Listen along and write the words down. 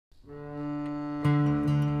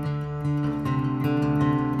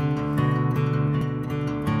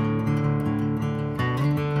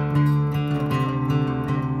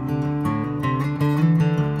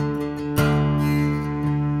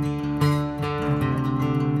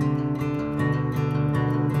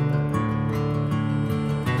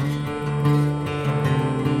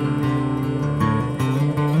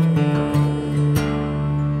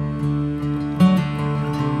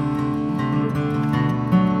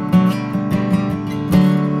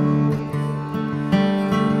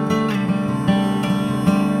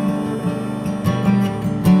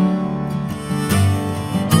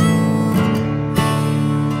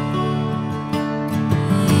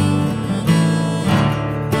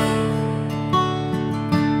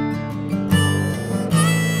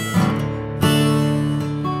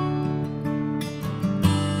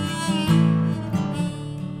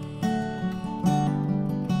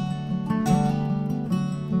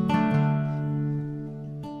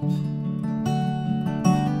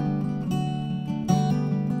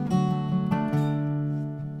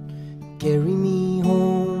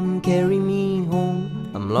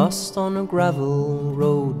lost on a gravel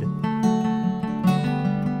road.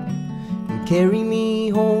 And carry me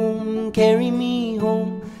home,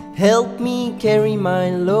 help me carry my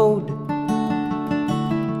load.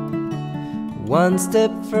 One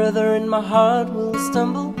step further and my heart will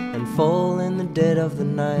stumble and fall in the dead of the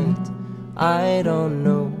night. I don't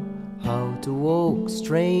know how to walk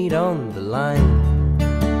straight on the line.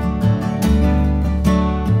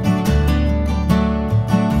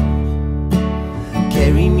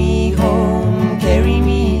 Carry me home,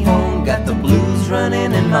 got the blues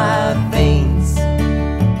running in my veins.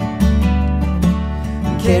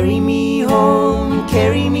 Carry me home,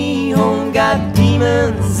 got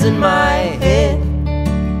demons in my head.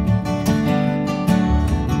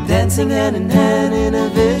 Dancing hand in hand in a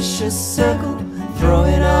vicious circle,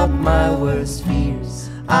 throwing out my worst fears.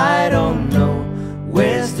 I don't know,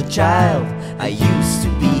 where's the child I used to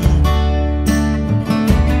be?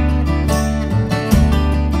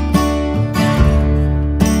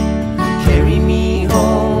 Carry me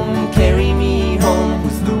home,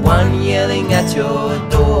 who's the one yelling at your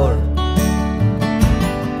door?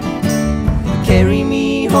 Carry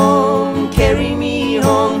me home,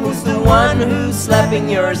 who's the one who's slapping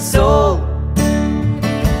your soul?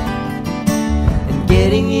 And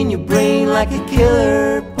getting in your brain like a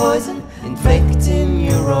killer poison, infecting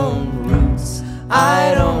your own roots.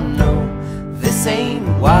 I don't know, this ain't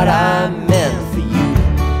what I meant for you.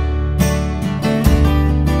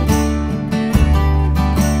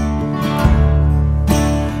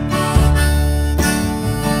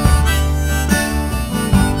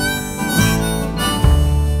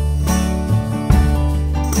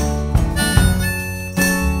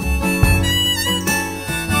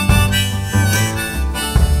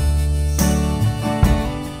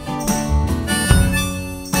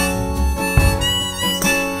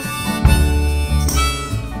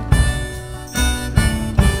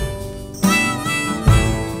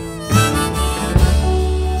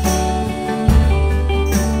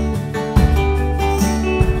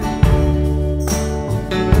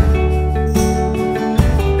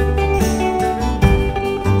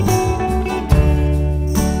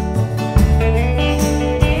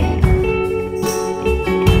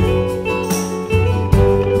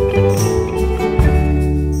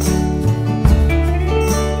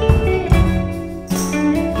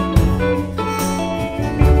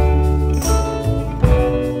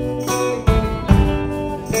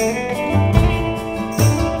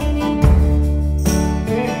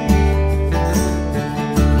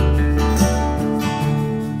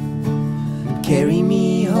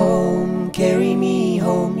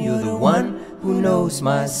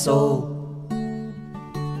 My soul.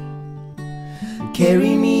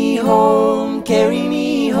 Carry me home,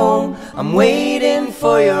 I'm waiting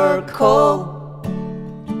for your call.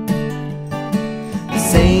 They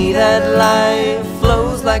say that life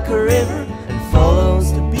flows like a river and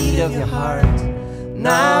follows the beat of your heart.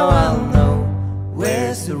 Now I'll know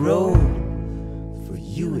where's the road for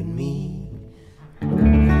you and me.